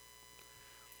that.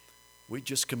 We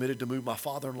just committed to move my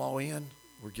father-in-law in.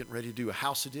 We're getting ready to do a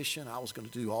house addition. I was going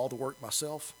to do all the work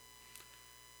myself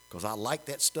because I like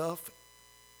that stuff,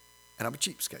 and I'm a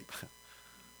cheapskate.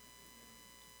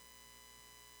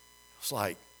 It's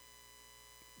like,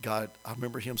 God, I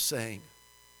remember him saying,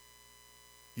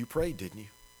 you prayed, didn't you?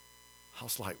 I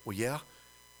was like, well, yeah.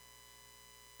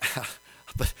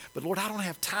 but Lord, I don't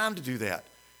have time to do that.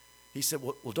 He said,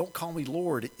 well, don't call me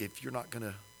Lord if you're not going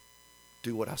to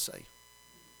do what I say.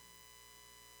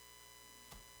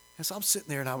 And so I'm sitting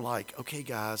there and I'm like, okay,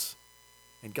 guys.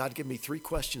 And God gave me 3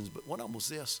 questions, but one of them was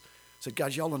this. I said,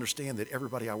 guys, y'all understand that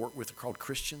everybody I work with are called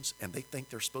Christians, and they think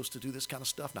they're supposed to do this kind of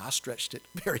stuff? Now, I stretched it.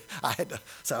 I had to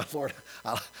say, Lord,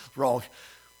 wrong.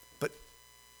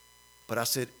 But I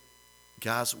said,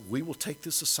 guys, we will take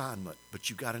this assignment, but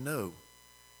you got to know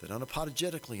that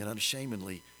unapologetically and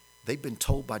unashamedly, they've been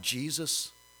told by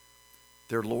Jesus,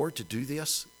 their Lord, to do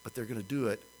this, but they're going to do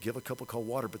it, give a cup of cold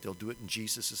water, but they'll do it in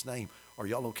Jesus' name. Are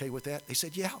y'all okay with that? They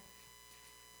said, yeah.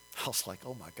 I was like,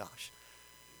 oh my gosh.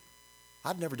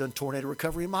 I've never done tornado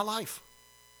recovery in my life.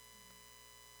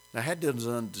 Now, I had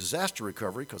done disaster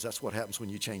recovery because that's what happens when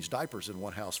you change diapers in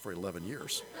one house for 11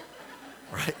 years,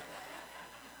 right?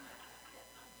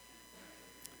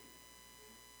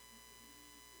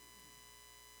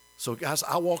 So, guys,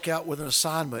 I walk out with an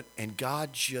assignment, and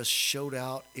God just showed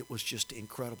out. It was just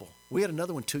incredible. We had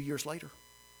another one 2 years later.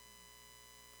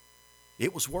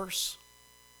 It was worse.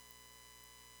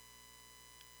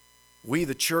 We,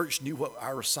 the church, knew what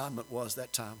our assignment was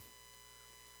that time.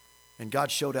 And God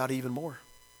showed out even more.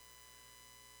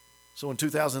 So in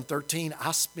 2013,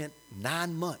 I spent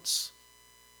 9 months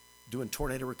doing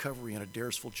tornado recovery in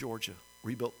Adairsville, Georgia.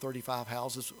 Rebuilt 35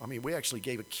 houses. I mean, we actually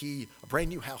gave a brand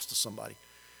new house to somebody.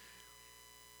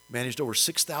 Managed over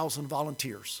 6,000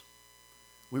 volunteers.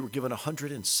 We were given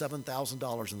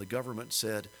 $107,000, and the government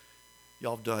said,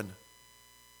 y'all have done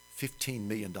 $15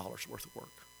 million worth of work.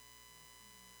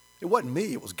 It wasn't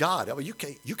me, it was God. I mean,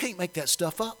 you can't make that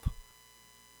stuff up.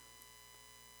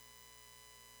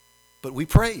 But we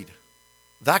prayed.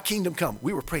 Thy kingdom come.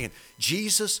 We were praying,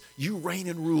 Jesus, you reign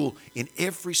and rule in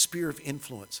every sphere of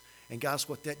influence. And guys,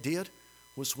 what that did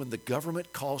was when the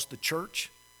government caused the church,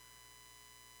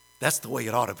 that's the way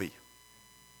it ought to be.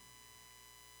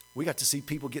 We got to see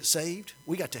people get saved.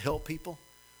 We got to help people.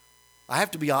 I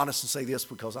have to be honest and say this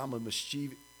because I'm a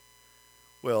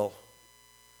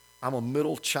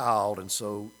middle child, and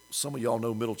so some of y'all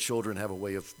know middle children have a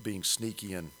way of being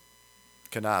sneaky and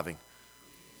conniving.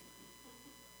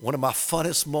 One of my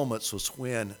funnest moments was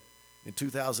when, in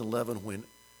 2011, when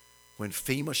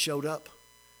FEMA showed up,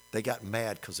 they got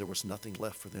mad because there was nothing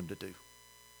left for them to do.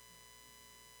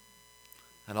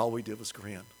 And all we did was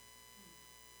grin.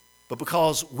 But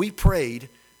because we prayed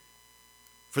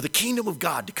for the kingdom of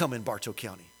God to come in Bartow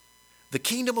County, the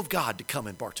kingdom of God to come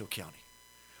in Bartow County.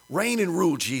 Reign and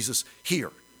rule, Jesus,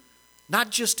 here. Not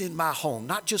just in my home,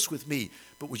 not just with me,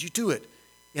 but would you do it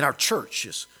in our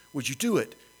churches? Would you do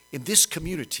it in this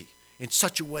community in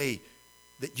such a way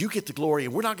that you get the glory,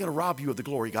 and we're not going to rob you of the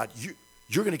glory, God.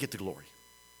 You're going to get the glory.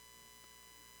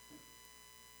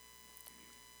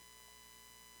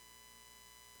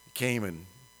 He came and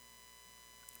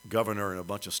governor and a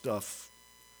bunch of stuff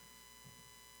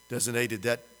designated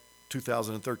that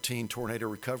 2013 tornado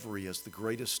recovery as the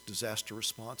greatest disaster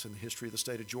response in the history of the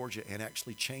state of Georgia, and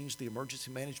actually changed the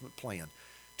emergency management plan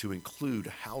to include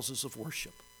houses of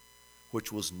worship,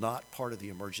 which was not part of the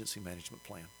emergency management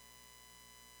plan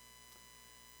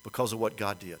because of what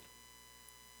God did.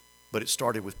 But it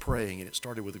started with praying, and it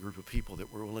started with a group of people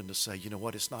that were willing to say, you know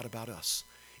what, it's not about us.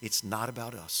 It's not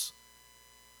about us.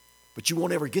 But you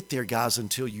won't ever get there, guys,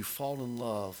 until you fall in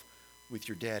love with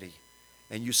your daddy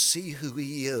and you see who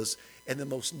he is. And the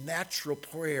most natural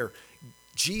prayer,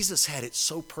 Jesus had it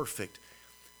so perfect.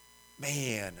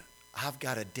 Man, I've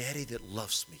got a daddy that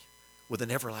loves me with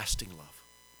an everlasting love.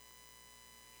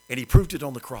 And he proved it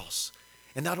on the cross.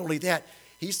 And not only that,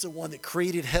 he's the one that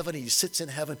created heaven. He sits in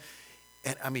heaven.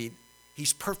 And I mean,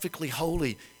 he's perfectly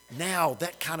holy. Now,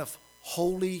 that kind of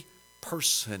holy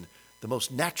person, the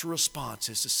most natural response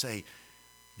is to say,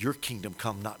 your kingdom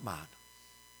come, not mine.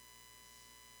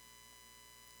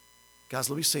 Guys,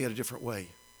 let me say it a different way.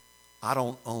 I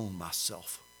don't own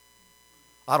myself.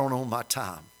 I don't own my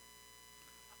time.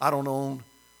 I don't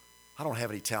have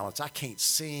any talents. I can't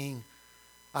sing.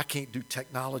 I can't do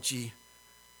technology.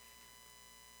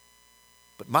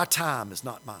 But my time is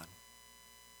not mine.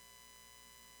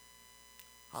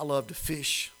 I love to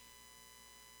fish.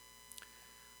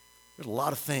 There's a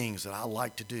lot of things that I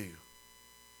like to do.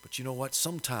 But you know what?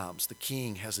 Sometimes the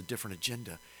king has a different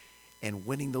agenda. And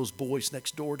winning those boys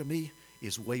next door to me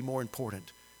is way more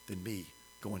important than me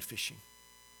going fishing.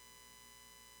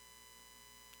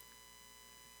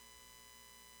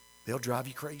 They'll drive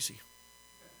you crazy.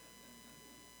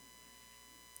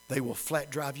 They will flat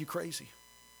drive you crazy.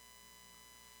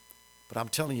 But I'm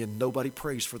telling you, nobody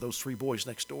prays for those 3 boys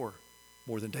next door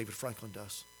more than David Franklin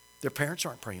does. Their parents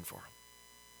aren't praying for them.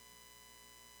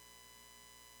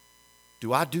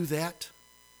 Do I do that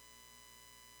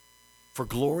for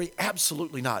glory?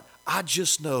 Absolutely not. I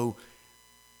just know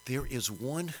there is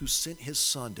one who sent his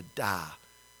son to die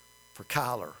for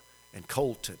Kyler and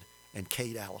Colton and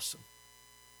Kate Allison.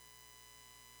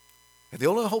 And the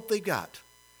only hope they've got,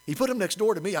 he put them next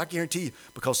door to me, I guarantee you,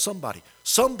 because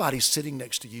somebody's sitting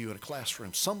next to you in a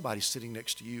classroom. Somebody's sitting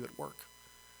next to you at work.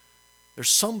 There's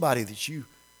somebody that you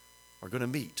are going to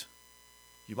meet.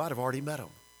 You might have already met them.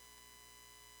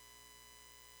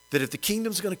 That if the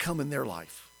kingdom's going to come in their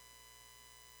life,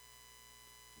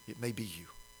 it may be you.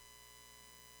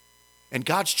 And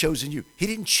God's chosen you. He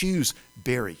didn't choose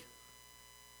Barry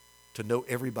to know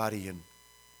everybody in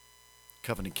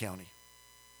Covenant County.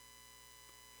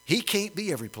 He can't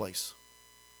be every place.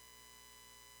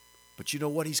 But you know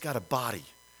what? He's got a body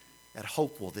at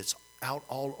Hopewell that's out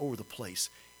all over the place.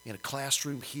 In a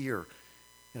classroom here,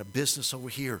 in a business over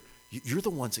here. You're the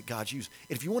ones that God's used.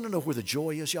 And if you want to know where the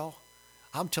joy is, y'all,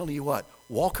 I'm telling you what,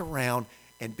 walk around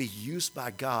and be used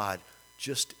by God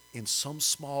just in some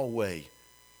small way.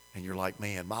 And you're like,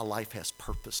 man, my life has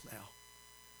purpose now.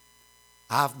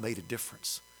 I've made a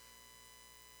difference.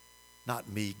 Not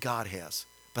me, God has.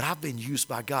 But I've been used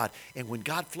by God. And when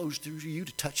God flows through you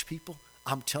to touch people,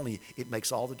 I'm telling you, it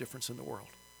makes all the difference in the world.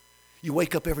 You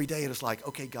wake up every day and it's like,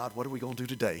 okay, God, what are we going to do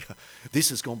today?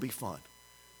 This is going to be fun.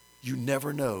 You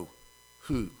never know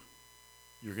who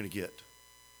you're going to get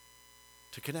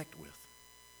to connect with.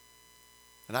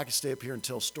 And I can stay up here and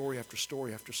tell story after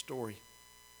story after story.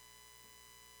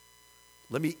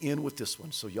 Let me end with this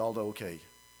one so y'all know, okay.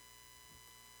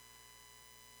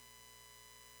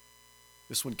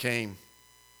 This one came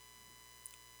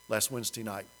last Wednesday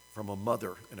night from a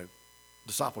mother in a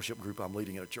discipleship group I'm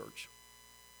leading at a church.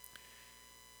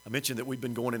 I mentioned that we've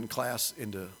been going in class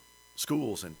into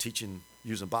schools and teaching,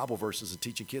 using Bible verses and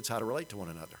teaching kids how to relate to one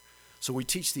another. So we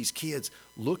teach these kids,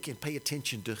 look and pay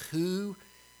attention to who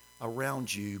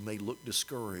around you may look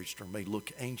discouraged or may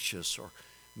look anxious or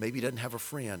maybe doesn't have a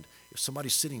friend. If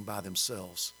somebody's sitting by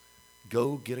themselves,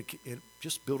 go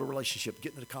just build a relationship,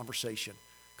 get into a conversation,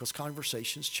 because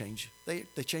conversations change, they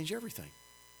change everything.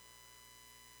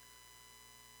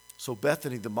 So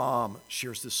Bethany, the mom,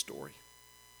 shares this story.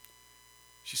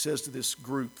 She says to this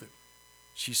group that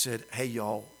she said, hey,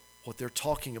 y'all, what they're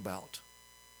talking about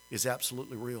is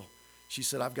absolutely real. She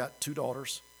said, I've got 2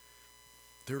 daughters.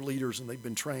 They're leaders, and they've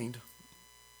been trained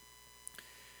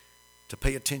to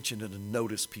pay attention and to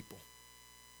notice people.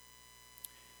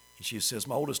 And she says,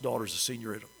 my oldest daughter's a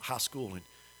senior at high school and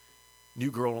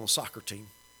new girl on the soccer team.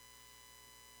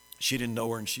 She didn't know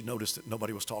her, and she noticed that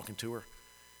nobody was talking to her.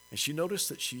 And she noticed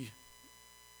that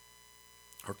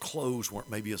her clothes weren't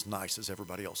maybe as nice as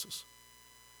everybody else's.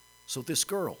 So this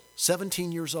girl,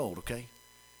 17 years old, okay,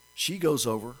 she goes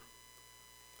over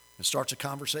and starts a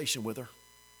conversation with her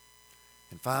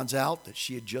and finds out that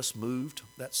she had just moved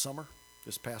that summer,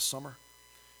 this past summer.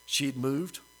 She had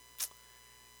moved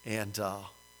and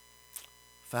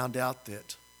found out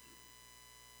that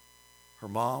her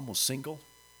mom was single,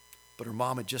 but her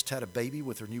mom had just had a baby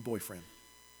with her new boyfriend.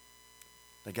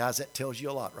 Now, guys, that tells you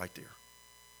a lot right there.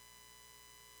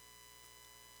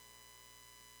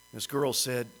 This girl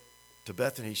said to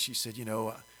Bethany, she said,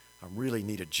 I really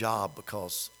need a job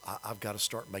because I've got to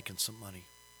start making some money.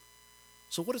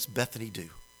 So what does Bethany do?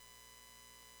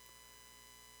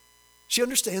 She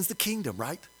understands the kingdom,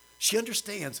 right? She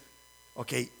understands,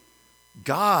 okay,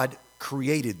 God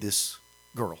created this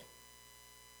girl.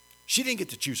 She didn't get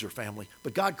to choose her family,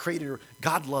 but God created her.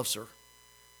 God loves her.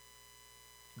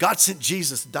 God sent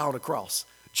Jesus to die on a cross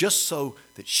just so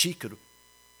that she could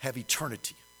have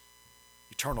eternity,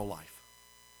 eternal life.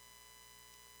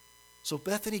 So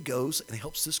Bethany goes and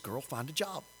helps this girl find a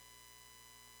job.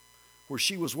 Where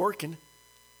she was working,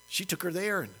 she took her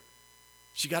there and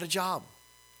she got a job.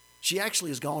 She actually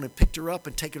has gone and picked her up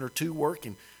and taken her to work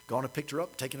and gone and picked her up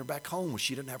and taken her back home when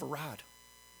she didn't have a ride.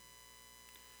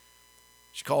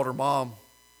 She called her mom,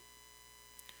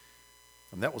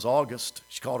 and that was August.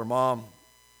 She called her mom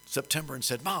September and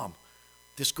said, Mom,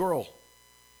 this girl,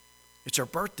 it's her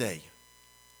birthday,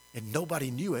 and nobody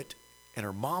knew it, and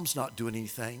her mom's not doing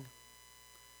anything,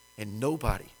 and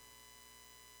nobody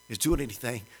is doing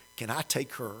anything. Can I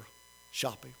take her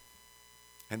shopping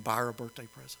and buy her a birthday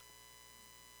present?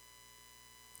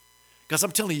 Because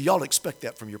I'm telling you, y'all expect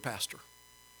that from your pastor.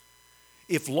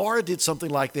 If Laura did something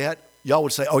like that, y'all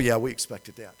would say, oh yeah, we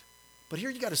expected that. But here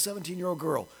you got a 17-year-old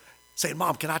girl saying,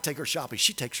 Mom, can I take her shopping?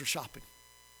 She takes her shopping.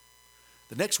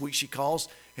 The next week she calls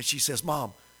and she says,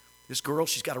 Mom, this girl,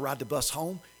 she's got to ride the bus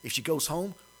home. If she goes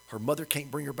home, her mother can't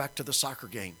bring her back to the soccer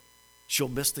game. She'll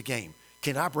miss the game.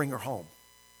 Can I bring her home?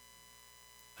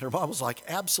 And her mom was like,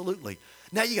 absolutely.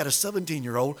 Now you got a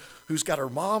 17-year-old who's got her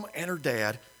mom and her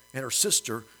dad and her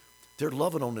sister. They're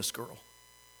loving on this girl.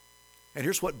 And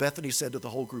here's what Bethany said to the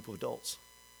whole group of adults.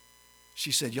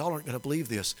 She said, y'all aren't going to believe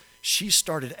this. She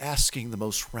started asking the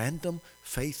most random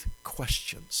faith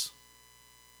questions.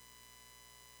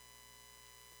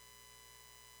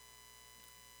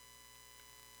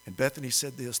 And Bethany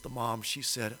said this, the mom, she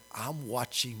said, I'm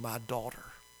watching my daughter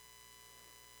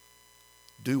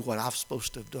do what I'm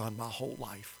supposed to have done my whole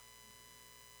life.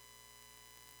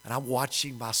 And I'm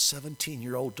watching my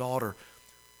 17-year-old daughter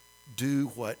do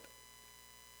what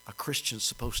a Christian's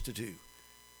supposed to do.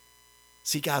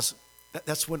 See, guys,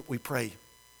 that's when we pray.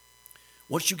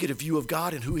 Once you get a view of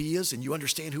God and who He is and you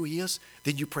understand who He is,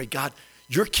 then you pray, God,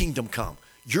 your kingdom come,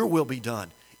 your will be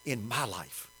done in my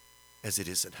life as it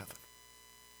is in heaven.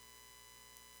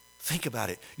 Think about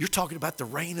it. You're talking about the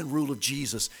reign and rule of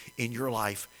Jesus in your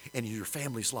life and in your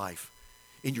family's life,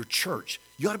 in your church.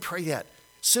 You ought to pray that.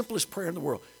 Simplest prayer in the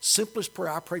world. Simplest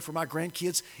prayer I pray for my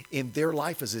grandkids in their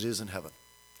life as it is in heaven.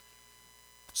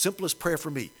 Simplest prayer for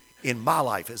me in my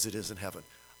life as it is in heaven.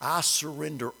 I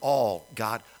surrender all,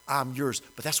 God, I'm yours.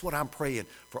 But that's what I'm praying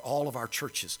for all of our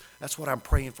churches. That's what I'm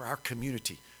praying for our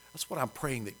community. That's what I'm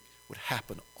praying that would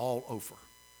happen all over.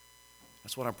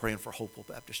 That's what I'm praying for Hopewell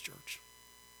Baptist Church.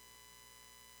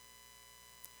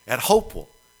 At Hopewell,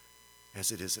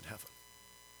 as it is in heaven.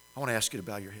 I want to ask you to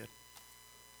bow your head.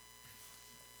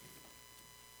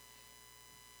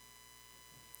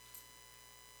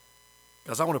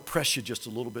 Guys, I want to press you just a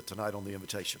little bit tonight on the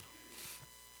invitation.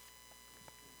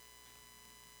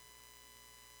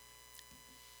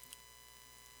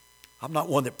 I'm not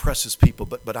one that presses people,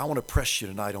 but I want to press you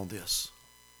tonight on this.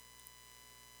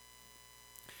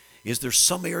 Is there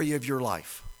some area of your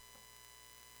life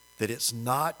that it's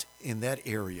not in that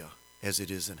area as it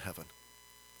is in heaven?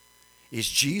 Is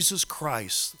Jesus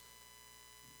Christ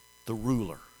the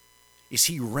ruler? Is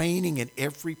he reigning in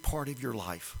every part of your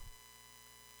life?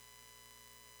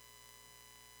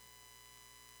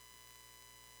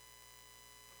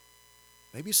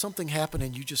 Maybe something happened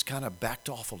and you just kind of backed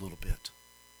off a little bit.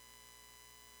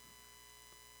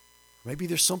 Maybe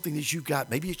there's something that you got.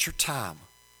 Maybe it's your time.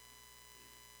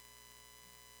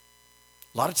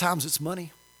 A lot of times it's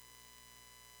money.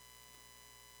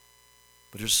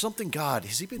 But there's something God,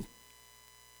 has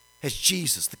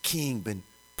Jesus, the King, been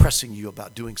pressing you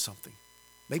about doing something?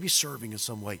 Maybe serving in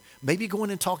some way. Maybe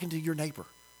going and talking to your neighbor.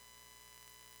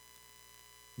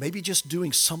 Maybe just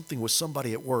doing something with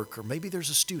somebody at work, or maybe there's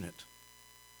a student.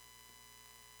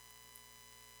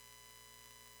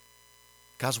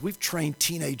 Guys, we've trained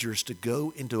teenagers to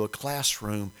go into a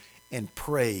classroom and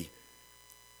pray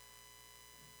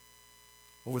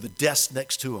over the desk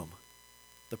next to them,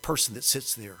 the person that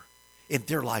sits there, in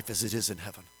their life as it is in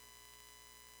heaven.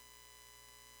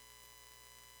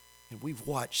 And we've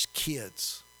watched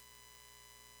kids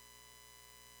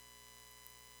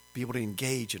be able to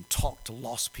engage and talk to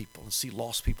lost people and see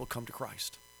lost people come to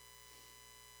Christ.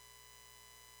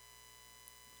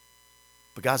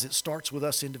 But guys, it starts with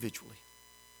us individually.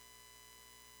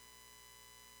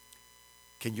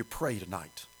 Can you pray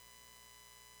tonight?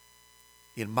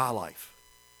 In my life,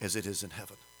 as it is in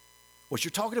heaven. What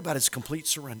you're talking about is complete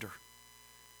surrender.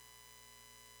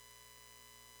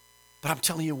 But I'm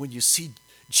telling you, when you see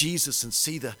Jesus and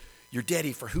see your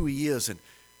daddy for who he is and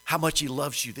how much he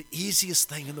loves you, the easiest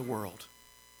thing in the world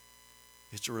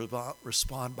is to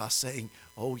respond by saying,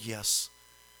 oh yes,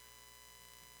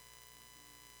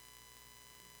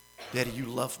 Daddy, you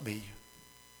love me.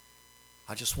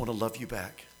 I just want to love you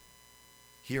back.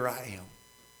 Here I am.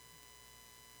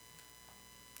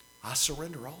 I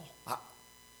surrender all.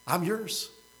 I'm yours.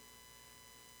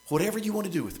 Whatever you want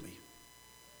to do with me,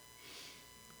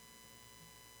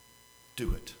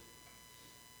 do it.